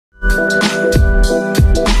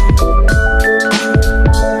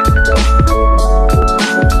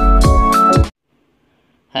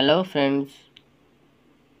Hello friends,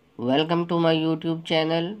 welcome to my YouTube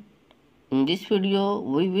channel. In this video,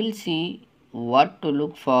 we will see what to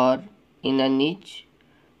look for in a niche.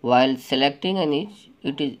 While selecting a niche,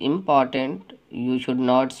 it is important you should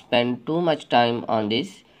not spend too much time on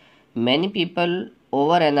this. Many people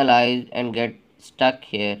overanalyze and get stuck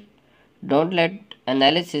here. Don't let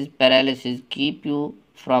analysis paralysis keep you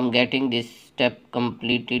from getting this step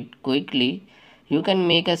completed quickly. You can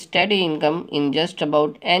make a steady income in just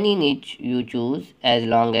about any niche you choose as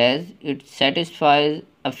long as it satisfies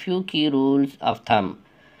a few key rules of thumb.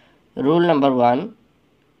 Rule number 1,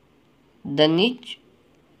 the niche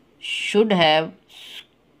should have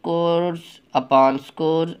scores upon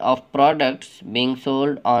scores of products being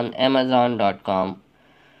sold on Amazon.com.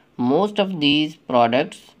 Most of these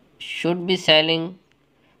products should be selling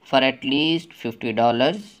for at least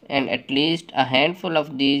 $50, and at least a handful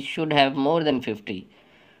of these should have more than 50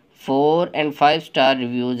 4 and 5-star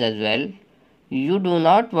reviews as well. You do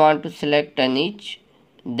not want to select a niche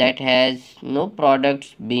that has no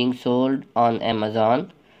products being sold on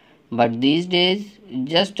Amazon, but these days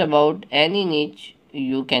just about any niche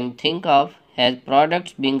you can think of has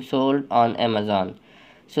products being sold on Amazon.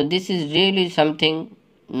 So this is really something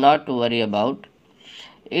not to worry about.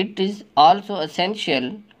 It is also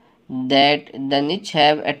essential that the niche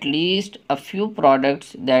have at least a few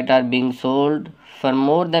products that are being sold for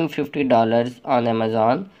more than $50 on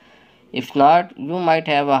Amazon. If not, you might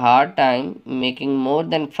have a hard time making more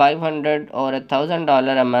than $500 or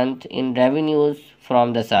 $1,000 a month in revenues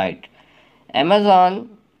from the site.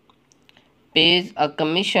 Amazon pays a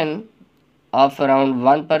commission of around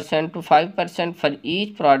 1% to 5% for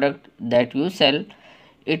each product that you sell.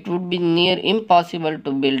 It would be near impossible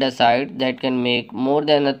to build a site that can make more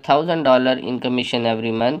than $1,000 in commission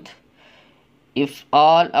every month if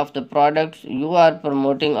all of the products you are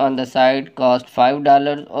promoting on the site cost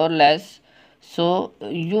 $5 or less. So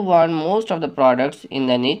you want most of the products in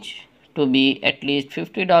the niche to be at least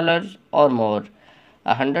 $50 or more.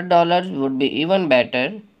 $100 would be even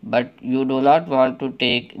better, but you do not want to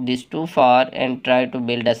take this too far and try to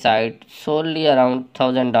build a site solely around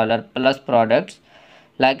 $1,000 plus products,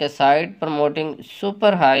 like a site promoting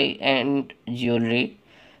super high end jewelry.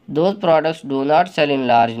 Those products do not sell in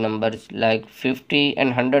large numbers like $50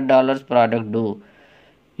 and $100 products do.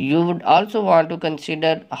 You would also want to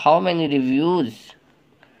consider how many reviews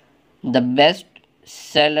the best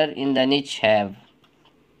seller in the niche have.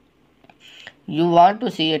 You want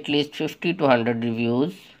to see at least 50 to 100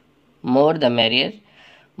 reviews, more the merrier.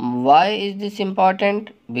 Why is this important?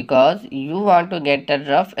 Because you want to get a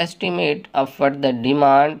rough estimate of what the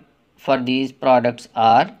demand for these products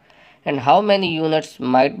are and how many units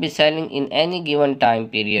might be selling in any given time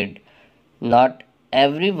period. Not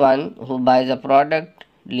everyone who buys a product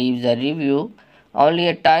leaves a review. Only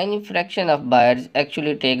a tiny fraction of buyers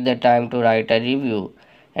actually take the time to write a review,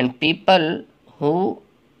 and people who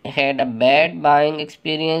had a bad buying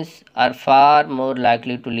experience are far more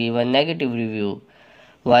likely to leave a negative review,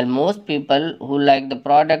 while most people who like the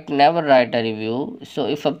product never write a review. So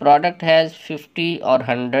if a product has 50 or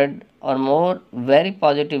 100 or more very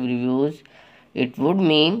positive reviews, it would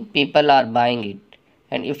mean people are buying it.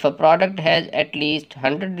 And if a product has at least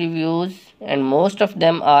 100 reviews and most of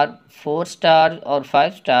them are 4 stars or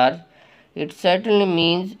 5 stars, it certainly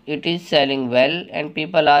means it is selling well and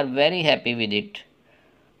people are very happy with it.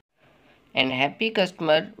 And happy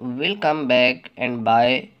customer will come back and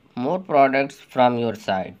buy more products from your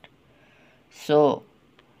site. So,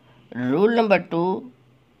 rule number 2,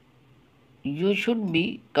 you should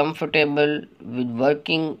be comfortable with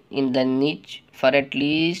working in the niche for at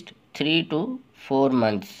least 3 to 4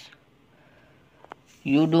 months.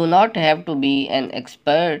 You do not have to be an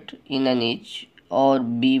expert in a niche or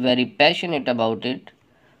be very passionate about it.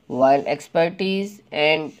 While expertise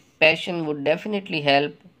and passion would definitely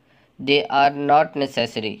help, they are not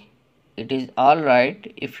necessary. It is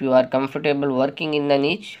alright if you are comfortable working in the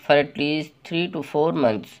niche for at least 3 to 4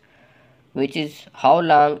 months, which is how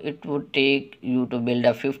long it would take you to build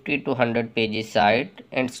a 50 to 100 pages site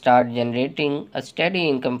and start generating a steady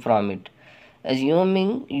income from it.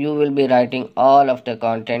 Assuming you will be writing all of the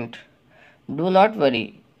content, do not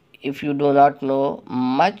worry if you do not know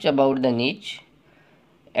much about the niche.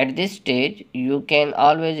 At this stage, you can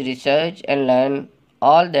always research and learn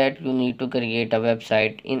all that you need to create a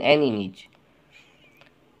website in any niche.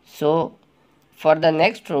 So, for the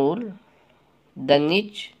next rule, the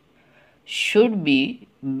niche should be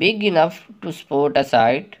big enough to support a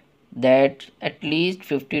site that's at least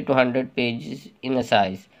 50 to 100 pages in a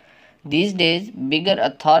size. These days, bigger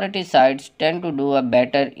authority sites tend to do a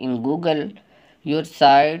better in Google Your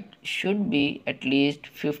site should be at least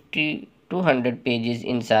 50 to 100 pages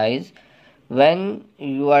in size. When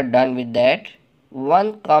you are done with that,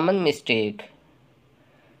 one common mistake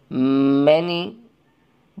many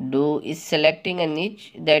do is selecting a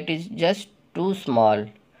niche that is just too small.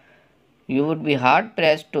 You would be hard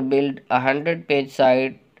pressed to build a 100-page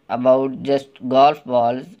site about just golf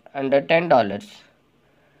balls under $10.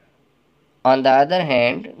 On the other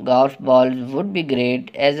hand, golf balls would be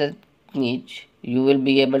great as a niche. You will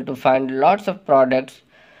be able to find lots of products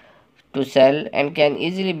to sell and can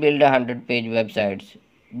easily build 100-page websites.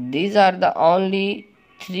 These are the only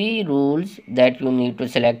three rules that you need to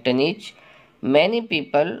select a niche. Many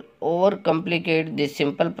people overcomplicate this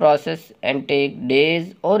simple process and take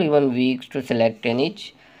days or even weeks to select a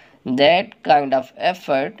niche. That kind of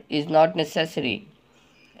effort is not necessary.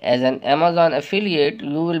 As an Amazon affiliate,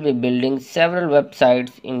 you will be building several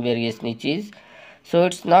websites in various niches. So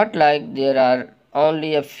it's not like there are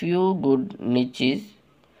only a few good niches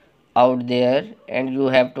out there and you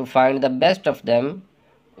have to find the best of them.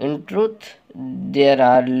 In truth, there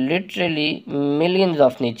are literally millions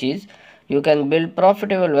of niches you can build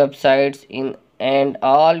profitable websites in, and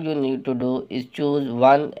all you need to do is choose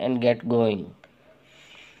one and get going.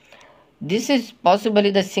 This is possibly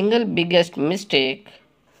the single biggest mistake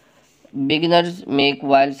beginners make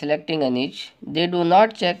while selecting a niche. They do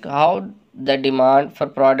not check how the demand for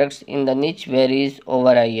products in the niche varies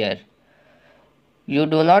over a year. You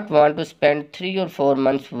do not want to spend 3 or 4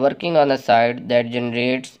 months working on a site that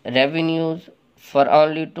generates revenues for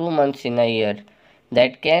only 2 months in a year.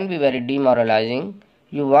 That can be very demoralizing.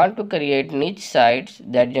 You want to create niche sites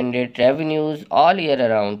that generate revenues all year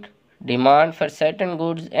around. Demand for certain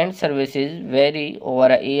goods and services vary over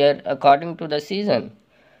a year according to the season.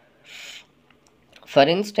 For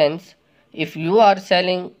instance, if you are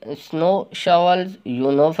selling snow shovels,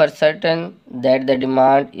 you know for certain that the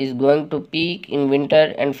demand is going to peak in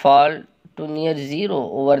winter and fall to near zero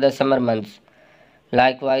over the summer months.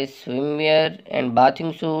 Likewise, swimwear and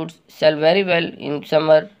bathing suits sell very well in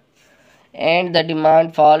summer and the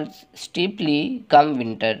demand falls steeply come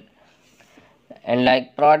winter. And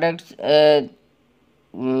like products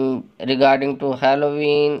regarding to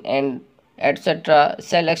Halloween and etc.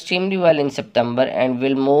 sell extremely well in September and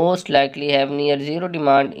will most likely have near zero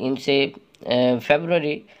demand in say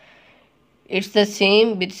February. It's the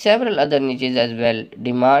same with several other niches as well.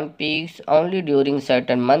 Demand peaks only during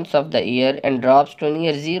certain months of the year and drops to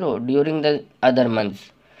near zero during the other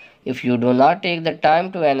months. If you do not take the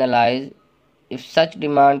time to analyze if such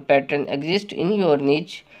demand pattern exists in your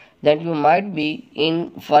niche, then you might be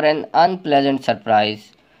in for an unpleasant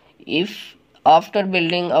surprise. If after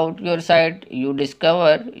building out your site you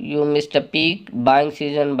discover you missed a peak buying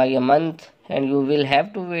season by a month and you will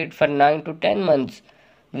have to wait for 9 to 10 months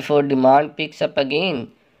before demand picks up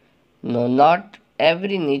again. No, not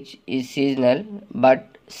every niche is seasonal,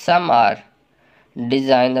 but some are.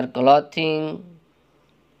 Designer clothing,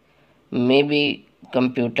 maybe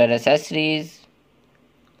computer accessories,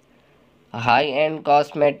 high end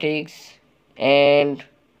cosmetics, and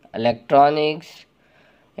electronics,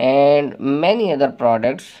 and many other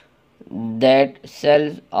products that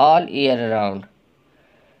sells all year round.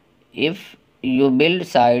 If you build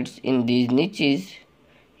sites in these niches,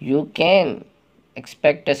 you can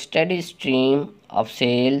expect a steady stream of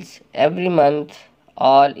sales every month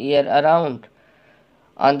all year around.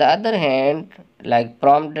 On the other hand, like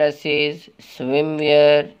prom dresses,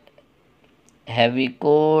 swimwear, heavy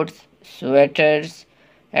coats, sweaters,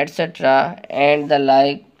 etc., and the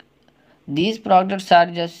like, these products are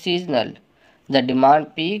just seasonal. The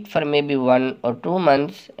demand peak for maybe 1 or 2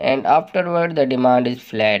 months, and afterward, the demand is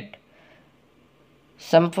flat.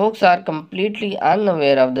 Some folks are completely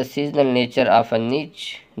unaware of the seasonal nature of a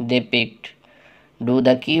niche they picked. Do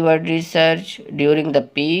the keyword research during the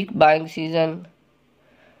peak buying season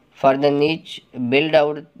for the niche, build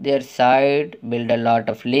out their site, build a lot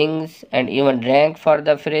of links, and even rank for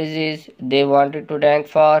the phrases they wanted to rank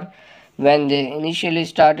for when they initially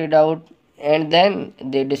started out, and then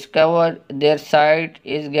they discover their site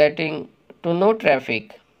is getting to no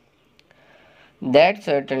traffic. That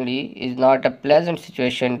certainly is not a pleasant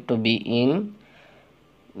situation to be in,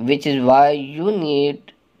 which is why you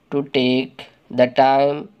need to take the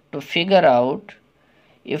time to figure out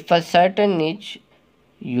if a certain niche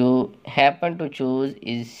you happen to choose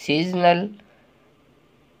is seasonal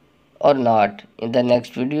or not. In the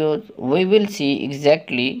next videos, we will see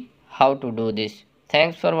exactly how to do this.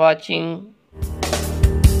 Thanks for watching.